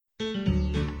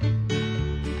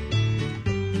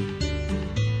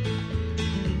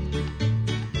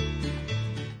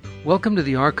Welcome to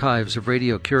the archives of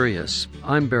Radio Curious.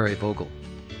 I'm Barry Vogel.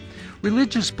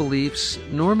 Religious beliefs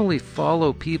normally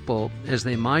follow people as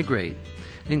they migrate,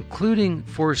 including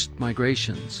forced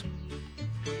migrations.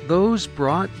 Those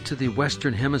brought to the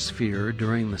Western Hemisphere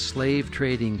during the slave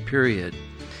trading period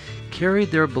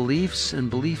carried their beliefs and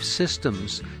belief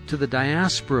systems to the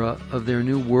diaspora of their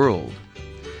new world.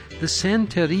 The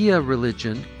Santeria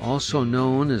religion, also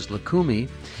known as Lukumi,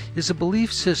 is a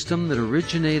belief system that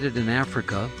originated in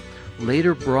Africa,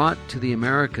 later brought to the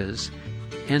Americas,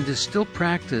 and is still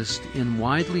practiced in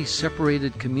widely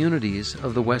separated communities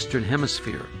of the Western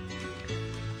Hemisphere.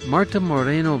 Marta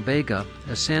Vega,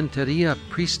 a Santeria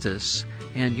priestess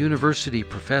and university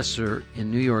professor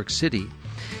in New York City,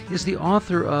 is the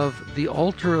author of The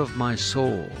Altar of My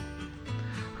Soul.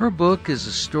 Her book is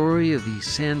a story of the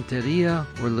Santeria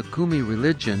or Lukumi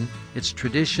religion, its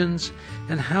traditions,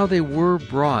 and how they were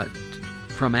brought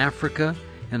from Africa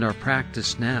and are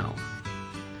practiced now.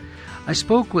 I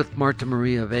spoke with Marta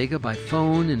Vega by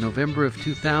phone in November of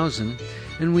 2000,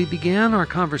 and we began our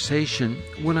conversation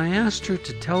when I asked her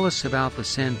to tell us about the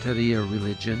Santeria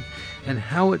religion and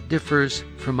how it differs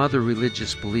from other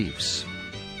religious beliefs.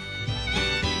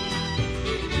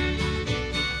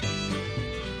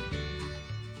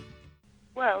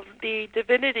 Well, the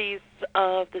divinities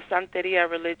of the Santeria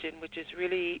religion, which is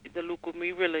really the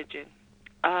Lukumi religion,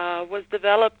 was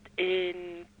developed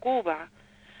in Cuba,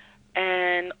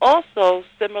 and also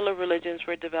similar religions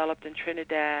were developed in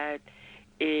Trinidad,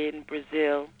 in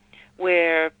Brazil,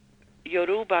 where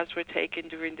Yorubas were taken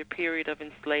during the period of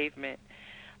enslavement.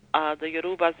 The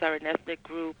Yorubas are an ethnic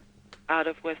group out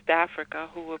of West Africa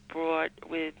who were brought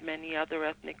with many other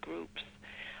ethnic groups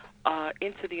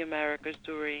into the Americas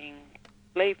during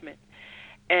enslavement.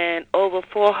 And over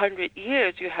 400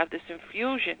 years, you have this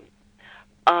infusion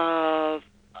of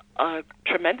a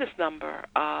tremendous number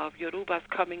of Yorubas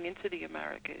coming into the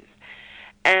Americas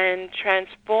and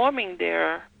transforming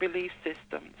their belief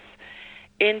systems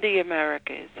in the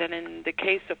Americas, and in the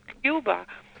case of Cuba,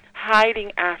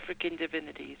 hiding African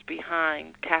divinities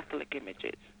behind Catholic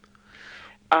images.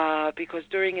 Because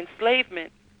during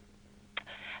enslavement,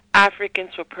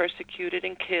 Africans were persecuted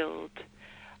and killed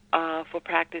for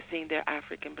practicing their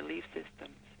African belief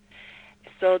systems.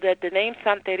 So that the name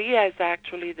Santeria is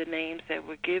actually the names that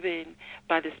were given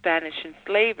by the Spanish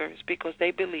enslavers because they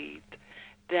believed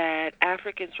that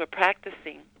Africans were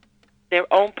practicing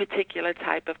their own particular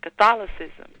type of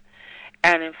Catholicism.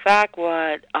 And in fact,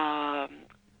 what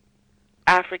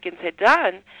Africans had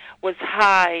done was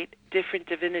hide different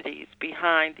divinities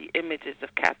behind the images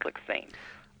of Catholic saints.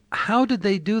 How did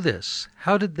they do this?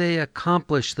 How did they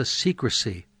accomplish the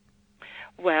secrecy?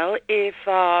 Well, if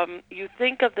you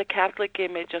think of the Catholic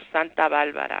image of Santa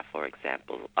Barbara, for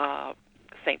example,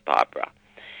 St. Barbara,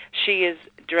 she is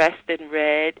dressed in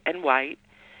red and white.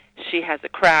 She has a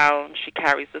crown. She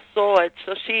carries a sword.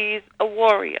 So she's a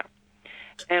warrior.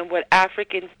 And what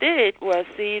Africans did was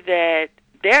see that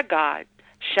their god,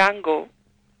 Shango,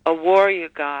 a warrior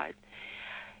god,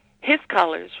 his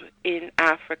colors in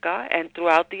Africa and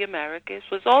throughout the Americas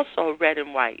was also red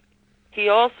and white. He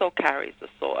also carries a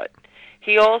sword.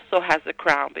 He also has a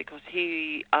crown because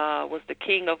he was the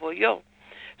king of Oyo.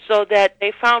 So that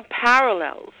they found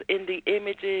parallels in the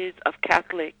images of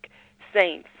Catholic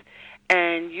saints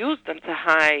and used them to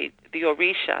hide the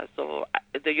Orishas, or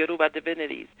the Yoruba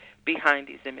divinities, behind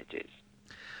these images.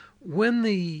 When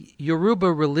the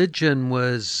Yoruba religion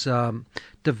was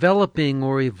developing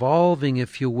or evolving,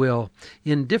 if you will,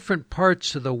 in different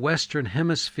parts of the Western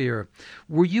Hemisphere,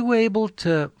 were you able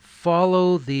to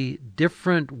follow the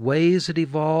different ways it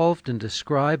evolved and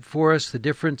describe for us the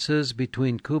differences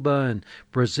between Cuba and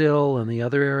Brazil and the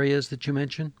other areas that you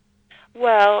mentioned?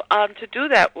 Well, to do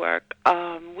that work,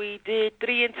 we did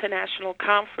 3 international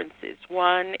conferences,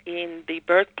 one in the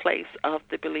birthplace of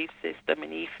the belief system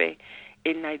in Ife,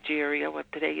 in Nigeria,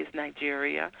 what today is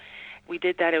Nigeria. We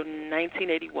did that in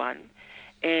 1981.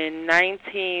 In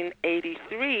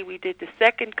 1983, we did the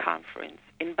second conference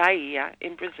in Bahia,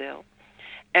 in Brazil,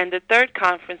 and the third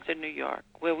conference in New York,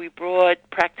 where we brought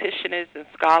practitioners and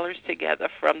scholars together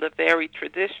from the varied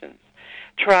traditions,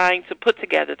 trying to put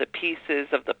together the pieces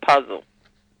of the puzzle.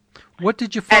 What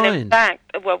did you find? And in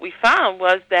fact, what we found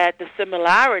was that the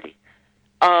similarity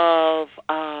of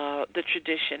the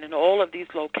tradition in all of these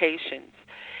locations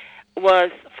was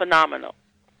phenomenal.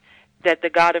 That the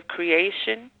god of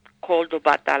creation, called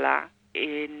Obatala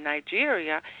in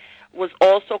Nigeria, was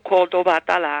also called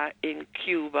Obatala in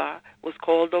Cuba, was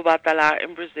called Obatala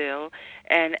in Brazil,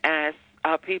 and as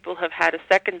people have had a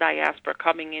second diaspora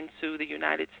coming into the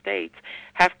United States,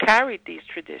 have carried these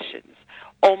traditions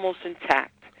almost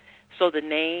intact. So the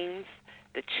names,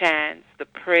 the chants, the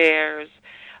prayers,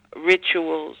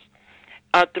 rituals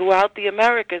throughout the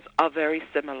Americas are very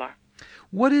similar.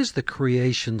 What is the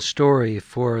creation story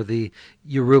for the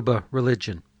Yoruba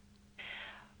religion?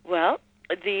 Well,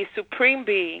 the supreme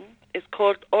being is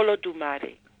called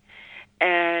Olodumare.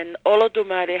 And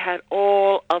Olodumare had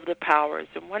all of the powers.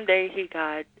 And one day he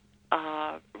got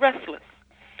restless.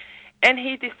 And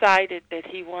he decided that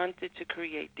he wanted to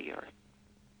create the earth.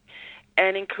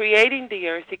 And in creating the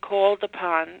earth, he called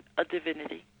upon a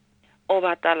divinity,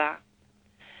 Obatala,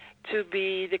 to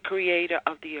be the creator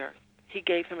of the earth. He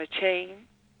gave him a chain.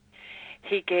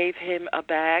 He gave him a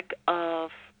bag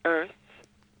of earth.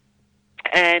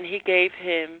 And he gave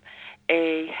him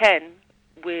a hen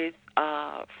with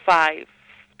 5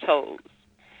 toes.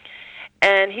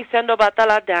 And he sent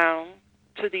Obatala down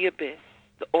to the abyss.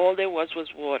 All there was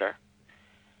water,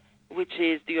 which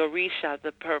is the Orisha,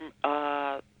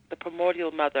 the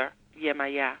primordial mother,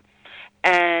 Yemaya.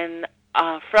 And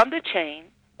from the chain,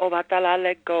 Obatala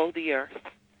let go the earth,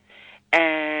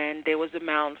 and there was a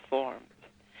mound formed.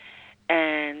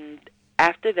 And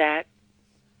after that,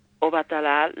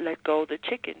 Obatala let go the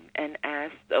chicken and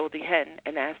the hen,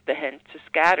 and asked the hen to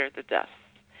scatter the dust.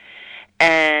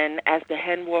 And as the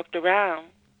hen walked around,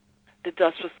 the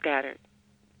dust was scattered,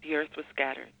 the earth was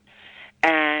scattered,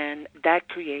 and that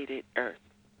created earth.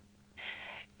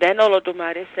 Then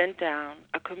Olodumare sent down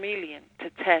a chameleon to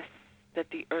test that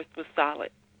the earth was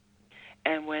solid.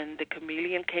 And when the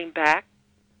chameleon came back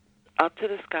up to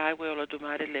the sky where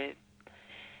Olodumare lived,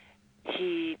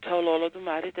 he told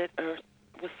Olodumare that earth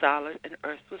was solid and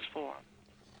earth was formed.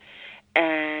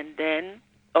 And then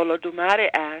Olodumare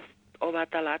asked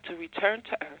Obatala to return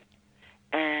to earth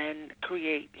and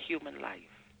create human life.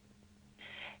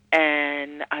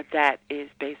 And that is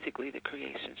basically the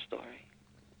creation story.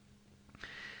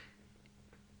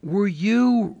 Were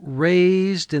you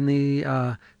raised in the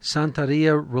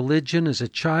Santeria religion as a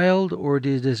child, or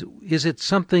is it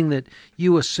something that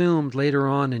you assumed later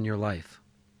on in your life?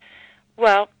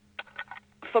 Well,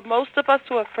 for most of us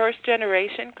who are first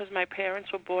generation, because my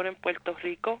parents were born in Puerto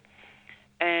Rico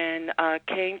and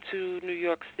came to New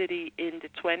York City in the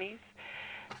 1920s,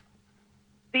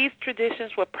 these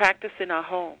traditions were practiced in our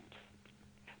homes.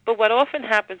 But what often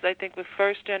happens, I think, with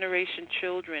first-generation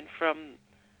children from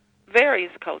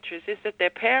various cultures is that their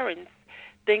parents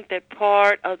think that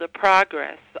part of the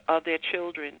progress of their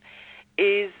children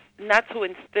is not to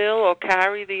instill or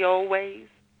carry the old ways.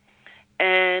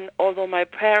 And although my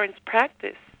parents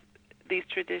practiced these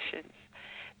traditions,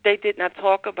 they did not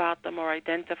talk about them or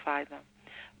identify them.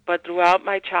 But throughout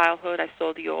my childhood, I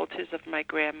saw the altars of my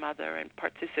grandmother and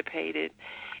participated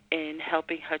in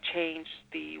helping her change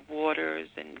the waters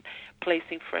and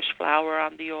placing fresh flour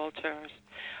on the altars.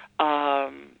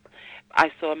 I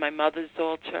saw my mother's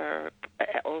altar,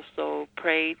 also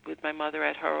prayed with my mother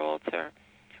at her altar,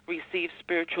 received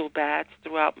spiritual baths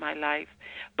throughout my life,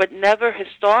 but never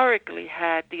historically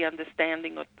had the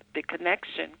understanding of the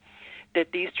connection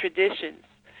that these traditions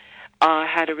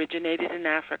had originated in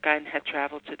Africa and had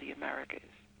traveled to the Americas.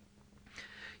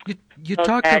 You so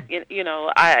talked that,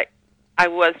 I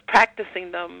was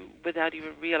practicing them without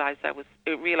even realizing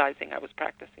I was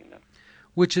practicing them.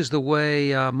 Which is the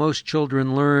way most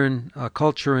children learn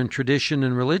culture and tradition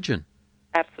and religion.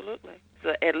 Absolutely.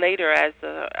 So later, as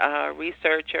a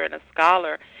researcher and a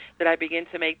scholar, that I began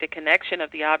to make the connection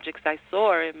of the objects I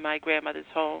saw in my grandmother's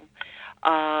home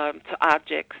to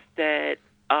objects that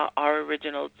are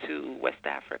original to West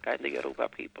Africa and the Yoruba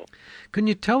people. Can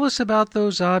you tell us about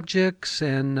those objects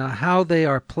and how they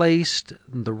are placed,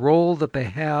 the role that they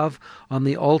have on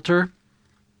the altar?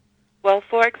 Well,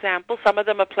 for example, some of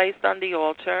them are placed on the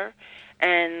altar,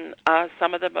 and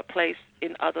some of them are placed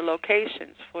in other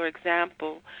locations. For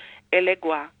example,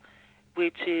 Elegua,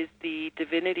 which is the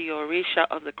divinity or Orisha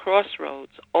of the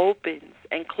crossroads, opens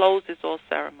and closes all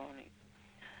ceremonies.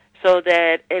 So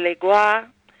that Elegua,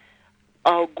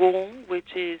 Ogun,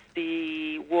 which is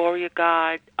the warrior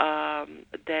god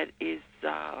that is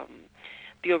the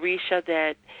Orisha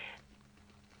that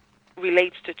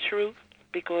relates to truth,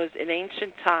 because in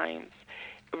ancient times,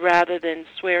 rather than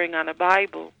swearing on a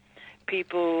Bible,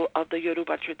 people of the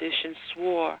Yoruba tradition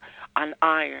swore on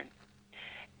iron.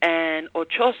 And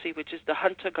Ochosi, which is the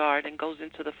hunter god and goes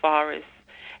into the forest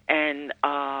and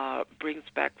brings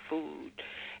back food.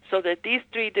 So that these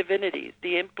three divinities,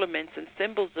 the implements and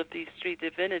symbols of these three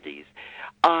divinities,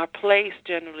 are placed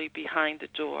generally behind the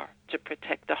door to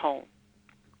protect the home.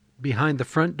 Behind the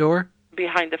front door?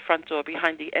 Behind the front door,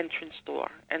 behind the entrance door.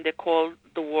 And they're called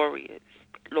the warriors,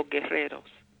 los guerreros.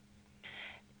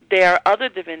 There are other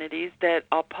divinities that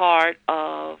are part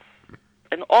of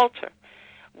an altar.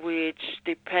 which,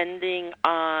 depending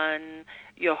on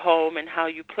your home and how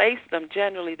you place them,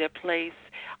 generally they're placed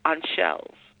on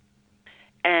shelves.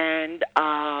 And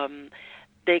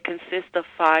they consist of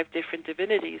 5 different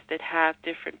divinities that have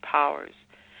different powers.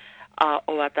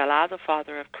 Oatala, the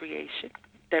father of creation,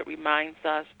 that reminds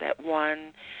us that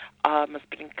one must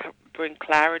bring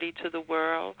clarity to the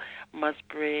world, must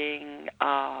bring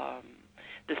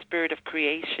the spirit of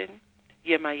creation.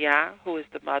 Yemaya, who is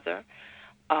the mother,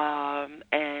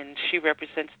 and she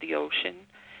represents the ocean.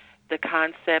 The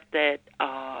concept that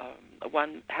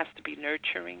one has to be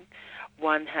nurturing,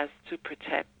 one has to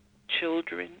protect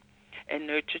children and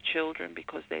nurture children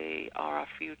because they are our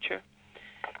future.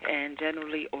 And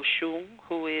generally Oshun,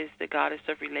 who is the goddess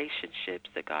of relationships,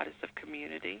 the goddess of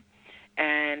community,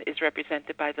 and is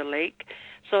represented by the lake.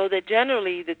 So that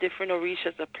generally the different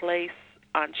orishas are placed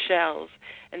on shelves,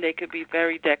 and they could be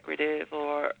very decorative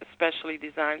or specially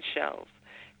designed shelves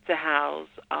to house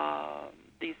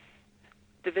these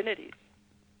divinities.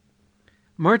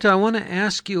 Marta, I want to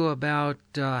ask you about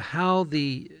how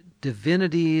the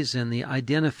divinities and the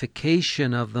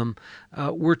identification of them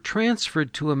were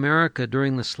transferred to America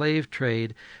during the slave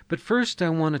trade. But first I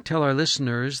want to tell our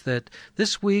listeners that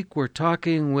this week we're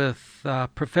talking with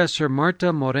Professor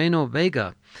Marta Moreno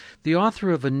Vega, the author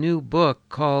of a new book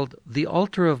called The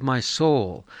Altar of My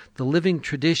Soul, The Living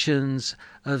Traditions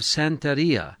of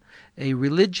Santeria, a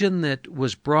religion that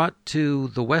was brought to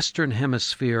the Western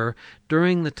Hemisphere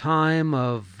during the time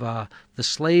of the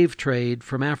slave trade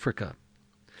from Africa.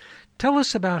 Tell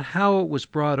us about how it was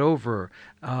brought over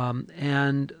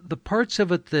and the parts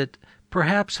of it that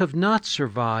perhaps have not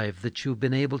survived that you've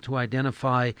been able to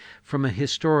identify from a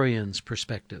historian's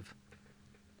perspective.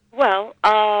 Well,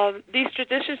 these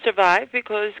traditions survive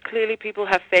because clearly people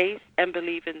have faith and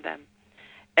believe in them.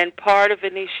 And part of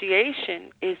initiation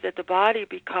is that the body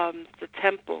becomes the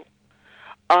temple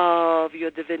of your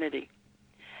divinity.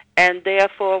 And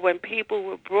therefore, when people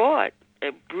were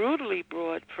brutally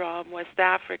brought from West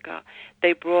Africa,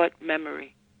 they brought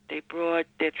memory. They brought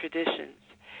their traditions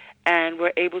and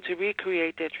were able to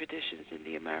recreate their traditions in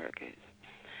the Americas.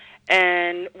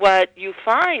 And what you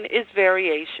find is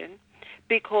variation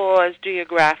because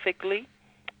geographically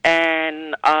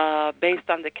and based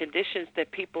on the conditions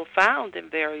that people found in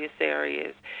various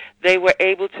areas, they were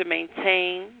able to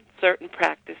maintain certain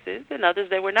practices and others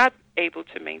they were not able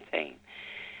to maintain.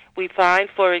 We find,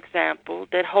 for example,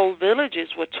 that whole villages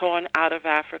were torn out of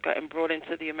Africa and brought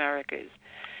into the Americas.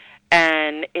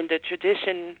 And in the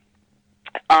tradition,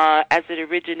 as it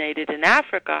originated in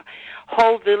Africa,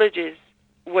 whole villages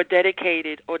were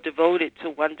dedicated or devoted to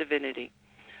one divinity.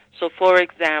 So, for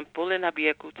example, in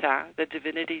Abiyakuta, the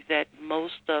divinity that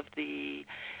most of the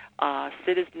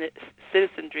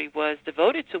citizenry was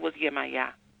devoted to was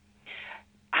Yemaya.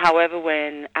 However,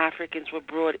 when Africans were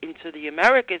brought into the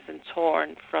Americas and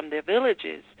torn from their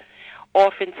villages,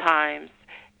 oftentimes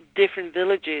different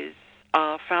villages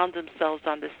found themselves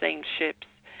on the same ships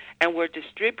and were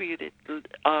distributed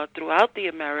throughout the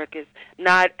Americas,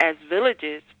 not as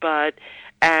villages, but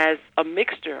as a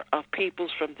mixture of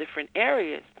peoples from different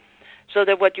areas. So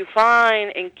that what you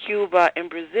find in Cuba and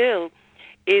Brazil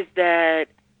is that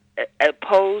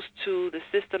opposed to the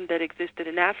system that existed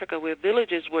in Africa where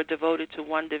villages were devoted to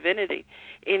one divinity,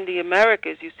 in the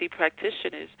Americas you see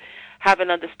practitioners have an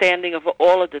understanding of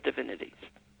all of the divinities.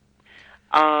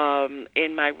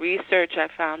 In my research I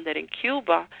found that in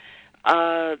Cuba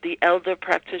the elder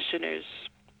practitioners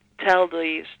tell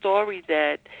the story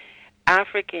that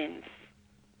Africans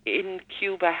in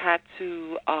Cuba had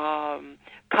to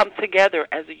come together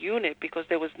as a unit because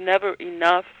there was never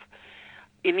enough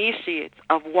initiates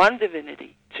of one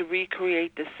divinity to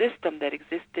recreate the system that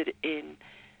existed in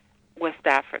West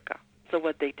Africa. So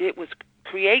what they did was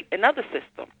create another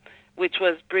system, which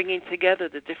was bringing together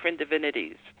the different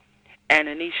divinities. And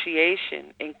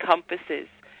initiation encompasses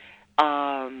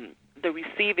the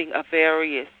receiving of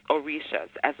various orishas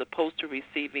as opposed to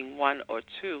receiving one or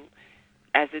two.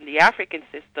 As in the African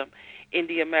system, in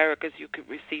the Americas you could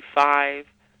receive 5,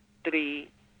 3,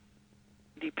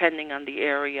 depending on the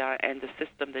area and the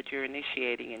system that you're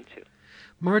initiating into.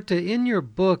 Marta, in your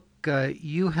book,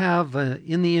 you have,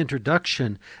 in the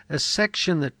introduction, a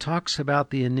section that talks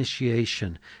about the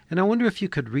initiation. And I wonder if you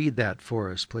could read that for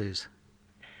us, please.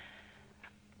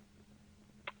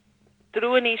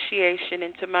 Through initiation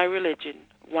into my religion,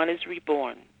 one is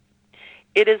reborn.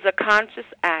 It is a conscious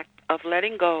act of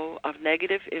letting go of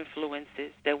negative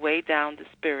influences that weigh down the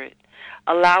spirit,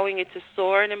 allowing it to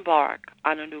soar and embark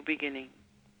on a new beginning.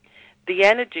 The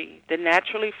energy that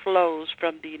naturally flows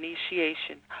from the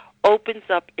initiation opens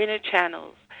up inner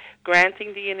channels,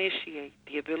 granting the initiate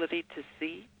the ability to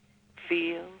see,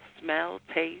 feel, smell,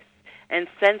 taste, and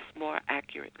sense more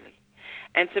accurately,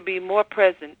 and to be more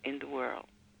present in the world.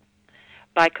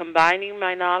 By combining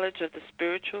my knowledge of the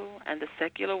spiritual and the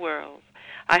secular worlds,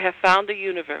 I have found a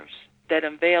universe that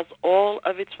unveils all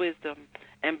of its wisdom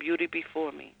and beauty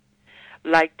before me.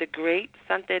 Like the great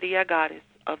Santeria goddess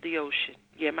of the ocean,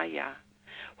 Yemaya,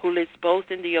 who lives both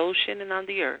in the ocean and on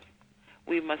the earth,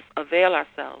 we must avail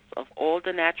ourselves of all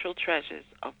the natural treasures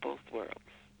of both worlds.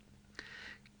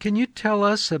 Can you tell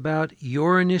us about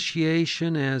your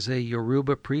initiation as a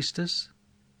Yoruba priestess?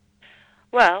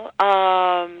 Well,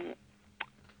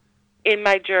 in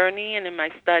my journey and in my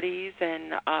studies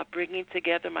and bringing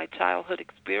together my childhood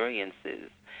experiences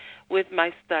with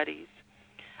my studies,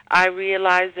 I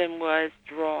realized and was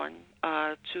drawn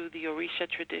to the Orisha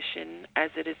tradition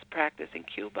as it is practiced in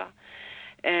Cuba.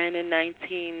 And in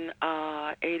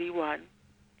 1981,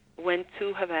 went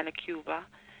to Havana, Cuba,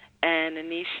 and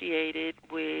initiated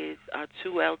with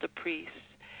two elder priests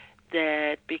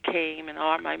that became and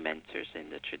are my mentors in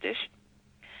the tradition.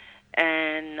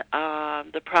 And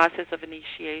the process of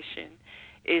initiation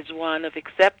is one of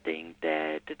accepting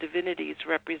that the divinities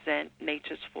represent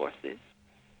nature's forces,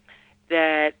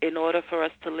 that in order for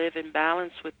us to live in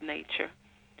balance with nature,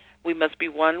 we must be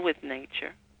one with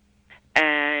nature,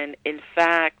 and in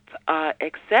fact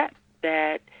accept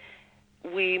that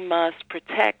we must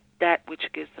protect that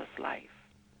which gives us life.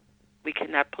 We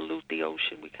cannot pollute the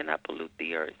ocean. We cannot pollute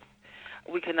the earth.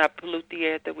 We cannot pollute the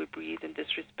air that we breathe and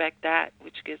disrespect that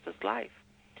which gives us life.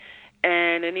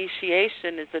 And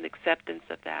initiation is an acceptance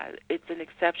of that. It's an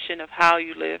acceptance of how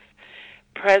you live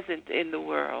present in the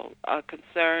world,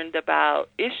 concerned about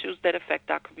issues that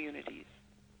affect our communities.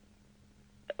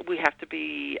 We have to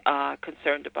be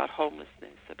concerned about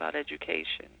homelessness, about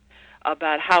education,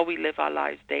 about how we live our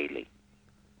lives daily.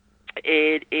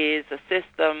 It is a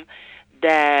system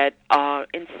that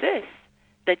insists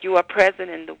that you are present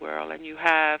in the world and you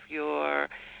have your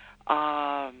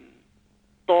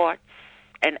thoughts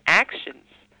and actions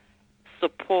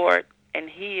support and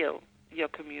heal your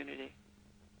community.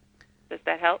 Does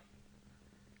that help?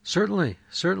 Certainly,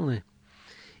 certainly.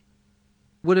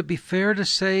 Would it be fair to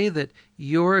say that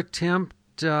your attempt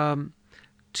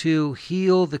to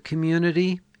heal the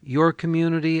community, your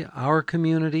community, our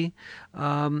community,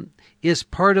 is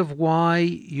part of why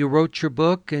you wrote your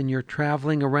book and you're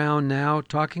traveling around now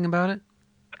talking about it?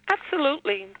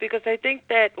 Absolutely, because I think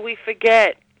that we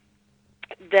forget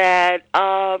that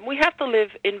we have to live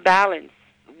in balance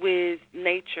with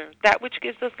nature, that which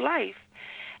gives us life.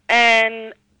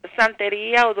 And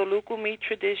Santeria or the Lukumi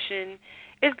tradition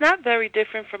is not very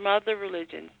different from other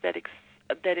religions that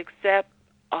accept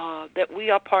that we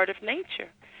are part of nature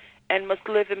and must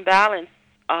live in balance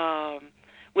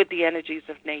with the energies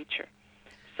of nature.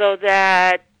 So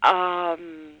that,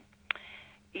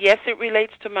 yes, it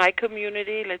relates to my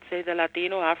community, let's say the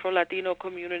Latino, Afro-Latino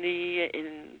community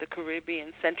in the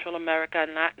Caribbean, Central America,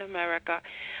 and Latin America,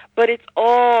 but it's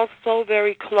all so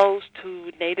very close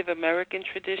to Native American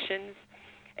traditions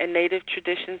and Native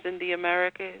traditions in the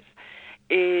Americas.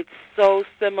 It's so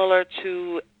similar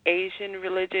to Asian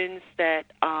religions that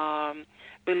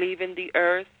believe in the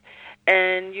earth,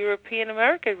 and European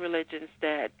American religions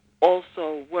that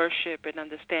also worship and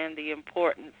understand the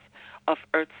importance of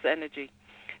Earth's energy.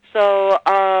 So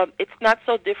it's not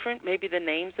so different. Maybe the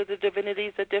names of the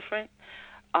divinities are different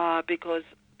because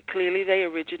clearly they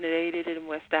originated in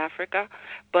West Africa,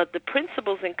 but the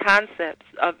principles and concepts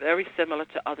are very similar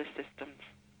to other systems.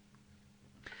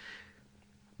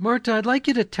 Marta, I'd like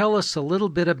you to tell us a little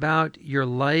bit about your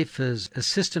life as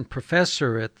assistant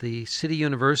professor at the City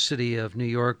University of New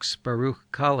York's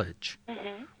Baruch College.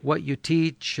 Mm-hmm. What you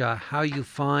teach, how you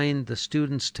find the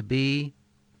students to be.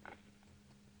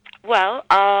 Well,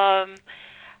 I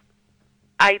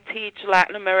teach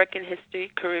Latin American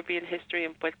history, Caribbean history,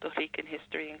 and Puerto Rican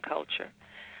history and culture.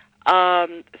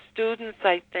 Students,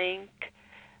 I think,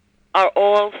 are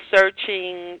all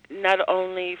searching not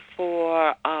only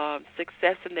for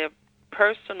success in their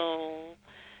personal,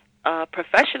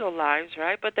 professional lives,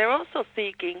 right, but they're also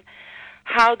seeking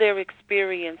how their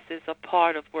experiences are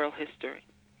part of world history.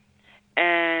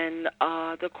 And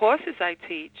the courses I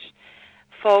teach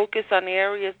focus on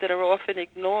areas that are often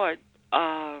ignored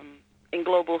in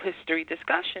global history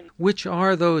discussion. Which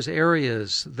are those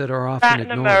areas that are often ignored?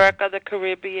 Latin America, the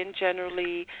Caribbean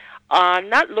generally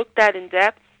not looked at in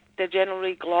depth. They're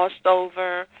generally glossed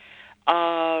over,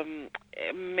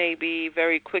 maybe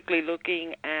very quickly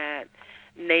looking at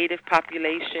native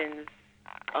populations,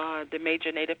 the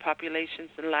major native populations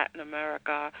in Latin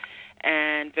America,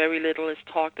 and very little is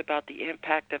talked about the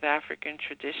impact of African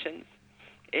traditions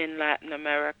in Latin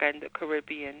America and the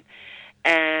Caribbean.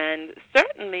 and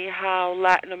certainly how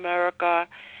Latin America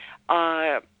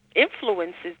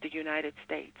influences the United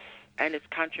States and its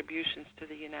contributions to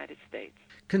the United States.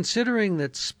 Considering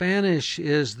that Spanish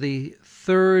is the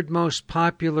third most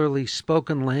popularly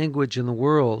spoken language in the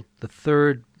world, the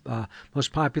third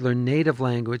most popular native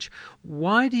language,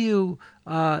 why do you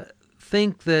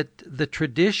think that the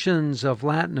traditions of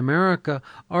Latin America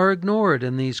are ignored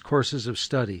in these courses of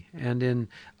study and in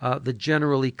the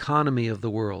general economy of the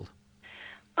world?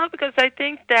 Well, because I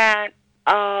think that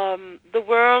the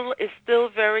world is still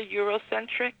very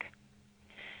Eurocentric,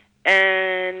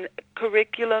 and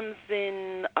curriculums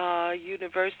in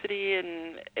university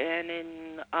and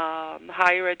in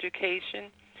higher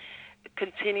education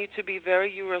continue to be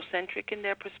very Eurocentric in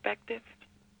their perspective.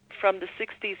 From the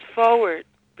 60s forward,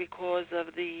 because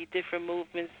of the different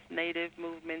movements, Native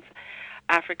movements,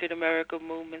 African American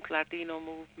movements, Latino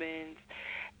movements,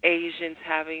 Asians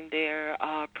having their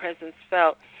presence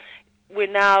felt, we're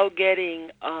now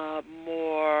getting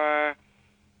more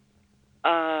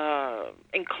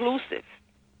inclusive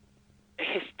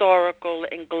historical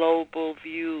and global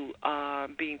view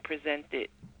being presented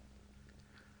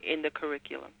in the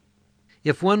curriculum.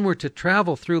 If one were to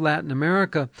travel through Latin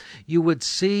America, you would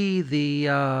see the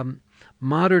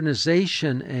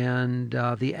modernization and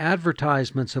the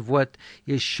advertisements of what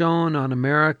is shown on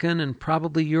American and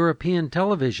probably European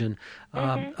television,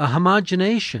 a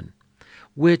homogenation,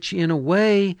 which in a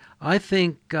way I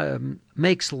think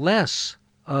makes less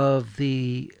of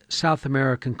the South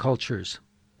American cultures.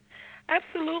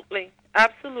 Absolutely.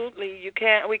 Absolutely.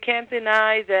 We can't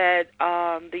deny that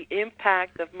the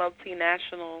impact of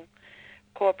multinational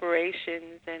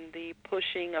corporations and the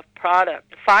pushing of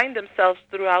product find themselves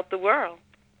throughout the world.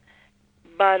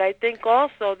 But I think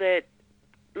also that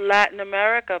Latin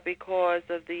America, because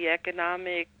of the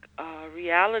economic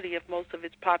reality of most of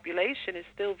its population, is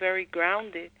still very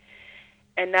grounded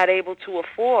and not able to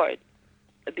afford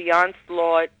the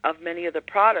onslaught of many of the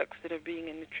products that are being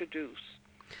introduced.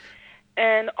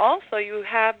 And also you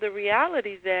have the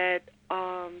reality that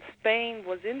Spain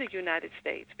was in the United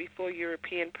States before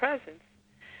European presence.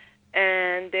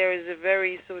 And there is a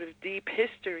very sort of deep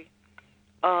history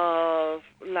of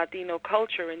Latino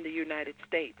culture in the United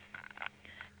States.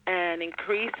 And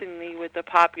increasingly with the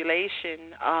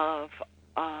population of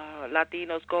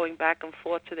Latinos going back and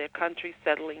forth to their country,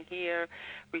 settling here,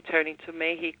 returning to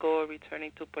Mexico,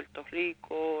 returning to Puerto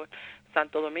Rico,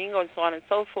 Santo Domingo, and so on and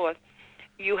so forth,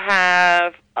 you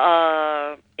have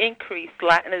increased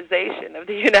Latinization of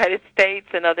the United States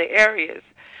and other areas.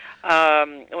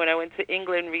 When I went to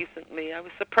England recently, I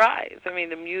was surprised. I mean,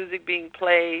 the music being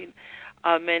played,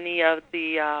 many of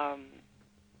the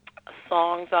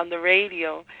songs on the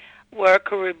radio were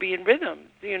Caribbean rhythms,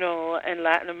 and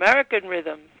Latin American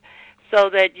rhythms, so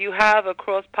that you have a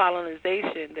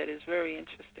cross-pollination that is very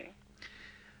interesting.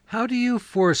 How do you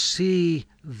foresee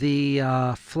the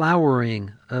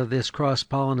flowering of this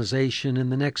cross-pollination in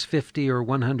the next 50 or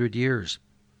 100 years?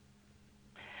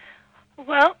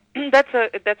 Well, that's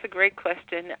a great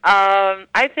question.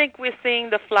 I think we're seeing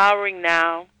the flowering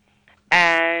now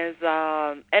as,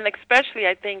 and especially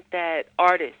I think that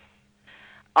artists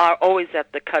are always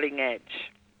at the cutting edge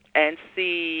and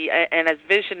as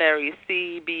visionaries,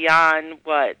 see beyond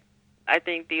what I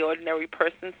think the ordinary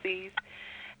person sees.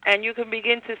 And you can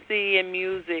begin to see in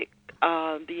music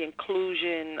the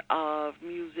inclusion of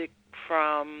music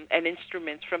and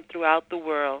instruments from throughout the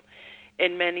world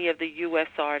in many of the U.S.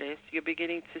 artists. You're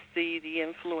beginning to see the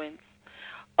influence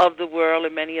of the world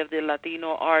in many of the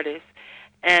Latino artists.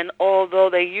 And although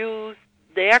they use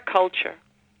their culture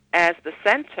as the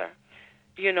center,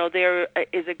 there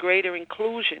is a greater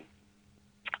inclusion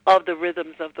of the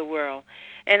rhythms of the world.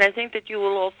 And I think that you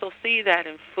will also see that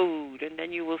in food, and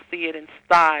then you will see it in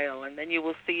style, and then you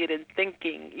will see it in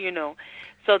thinking,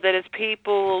 so that as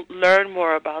people learn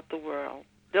more about the world,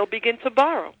 they'll begin to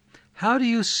borrow. How do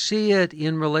you see it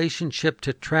in relationship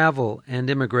to travel and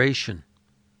immigration?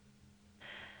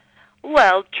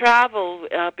 Well, travel,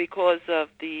 because of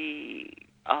the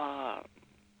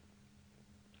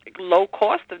low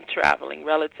cost of traveling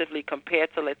relatively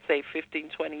compared to, let's say, 15,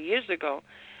 20 years ago,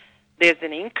 there's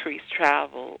an increased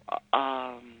travel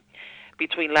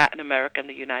between Latin America and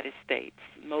the United States.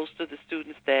 Most of the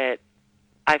students that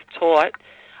I've taught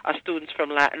are students from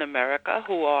Latin America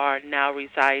who are now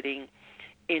residing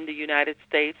in the United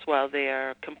States while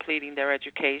they're completing their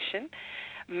education.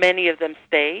 Many of them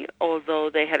stayed, although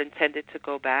they had intended to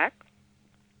go back,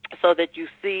 so that you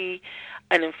see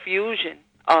an infusion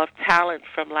of talent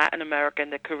from Latin America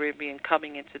and the Caribbean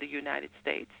coming into the United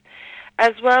States,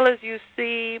 as well as you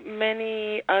see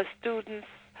many students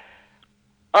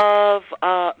of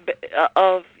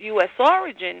U.S.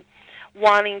 origin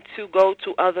wanting to go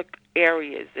to other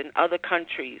areas in other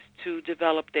countries to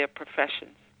develop their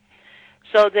professions.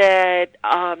 So that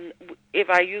if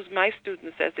I use my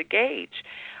students as a gauge,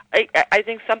 I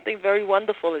think something very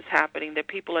wonderful is happening, that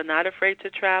people are not afraid to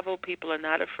travel, people are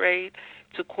not afraid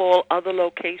to call other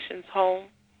locations home,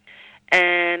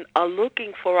 and are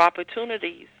looking for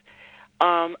opportunities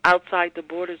outside the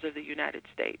borders of the United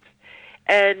States.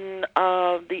 And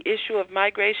the issue of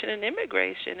migration and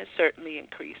immigration is certainly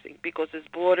increasing, because as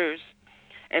borders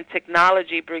and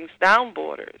technology brings down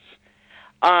borders,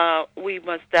 we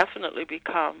must definitely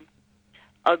become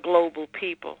a global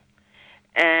people.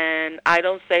 And I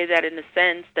don't say that in the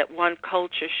sense that one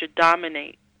culture should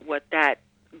dominate what that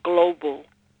globalness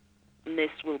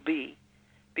will be,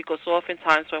 because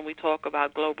oftentimes when we talk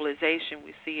about globalization,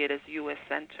 we see it as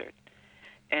U.S.-centered,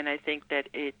 and I think that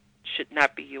it should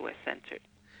not be U.S.-centered.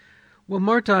 Well,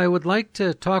 Marta, I would like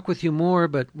to talk with you more,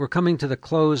 but we're coming to the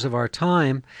close of our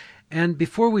time. And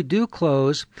before we do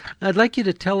close, I'd like you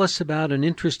to tell us about an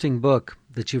interesting book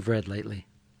that you've read lately.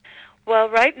 Well,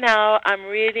 right now I'm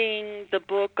reading the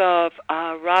book of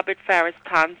Robert Farris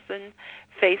Thompson,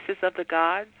 Faces of the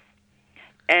Gods.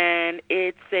 And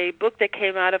it's a book that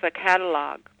came out of a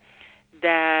catalog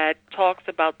that talks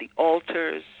about the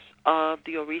altars of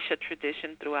the Orisha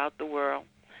tradition throughout the world,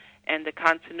 and the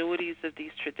continuities of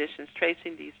these traditions,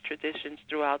 tracing these traditions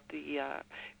throughout the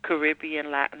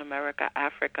Caribbean, Latin America,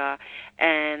 Africa,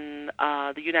 and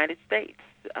the United States.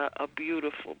 A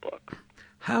beautiful book.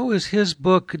 How is his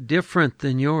book different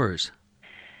than yours?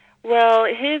 Well,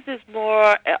 his is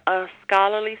more a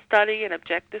scholarly study, an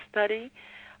objective study.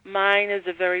 Mine is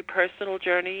a very personal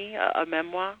journey, a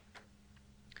memoir,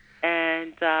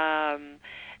 and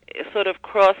it sort of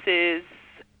crosses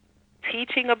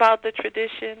teaching about the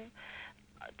tradition,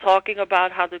 talking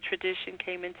about how the tradition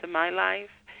came into my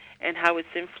life and how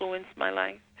it's influenced my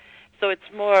life. So it's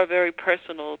more a very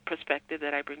personal perspective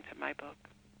that I bring to my book.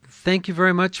 Thank you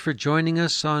very much for joining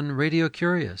us on Radio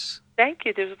Curious. Thank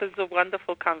you. This was a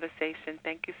wonderful conversation.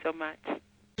 Thank you so much.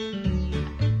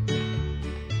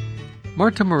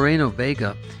 Marta Moreno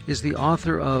Vega is the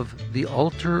author of The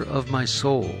Altar of My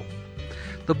Soul.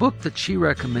 The book that she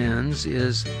recommends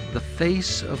is The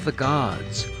Face of the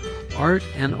Gods, Art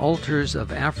and Altars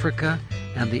of Africa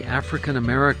and the African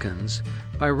Americans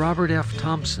by Robert F.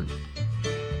 Thompson.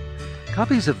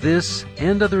 Copies of this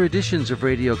and other editions of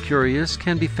Radio Curious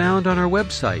can be found on our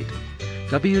website,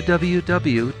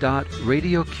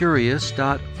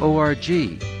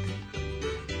 www.radiocurious.org.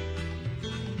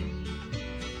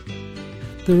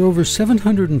 There are over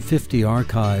 750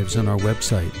 archives on our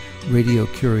website,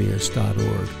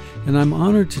 radiocurious.org, and I'm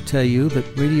honored to tell you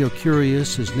that Radio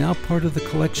Curious is now part of the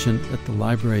collection at the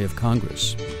Library of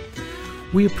Congress.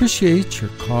 We appreciate your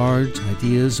cards,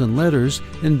 ideas, and letters,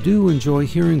 and do enjoy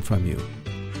hearing from you.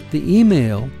 The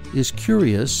email is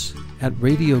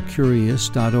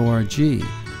curious@radiocurious.org.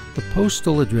 The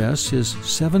postal address is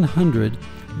 700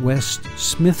 West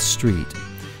Smith Street,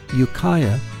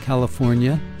 Ukiah,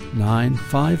 California,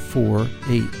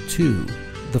 95482.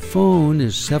 The phone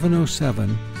is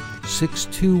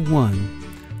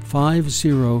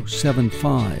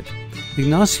 707-621-5075.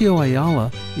 Ignacio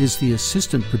Ayala is the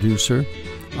assistant producer.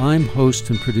 I'm host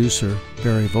and producer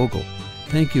Barry Vogel.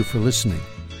 Thank you for listening.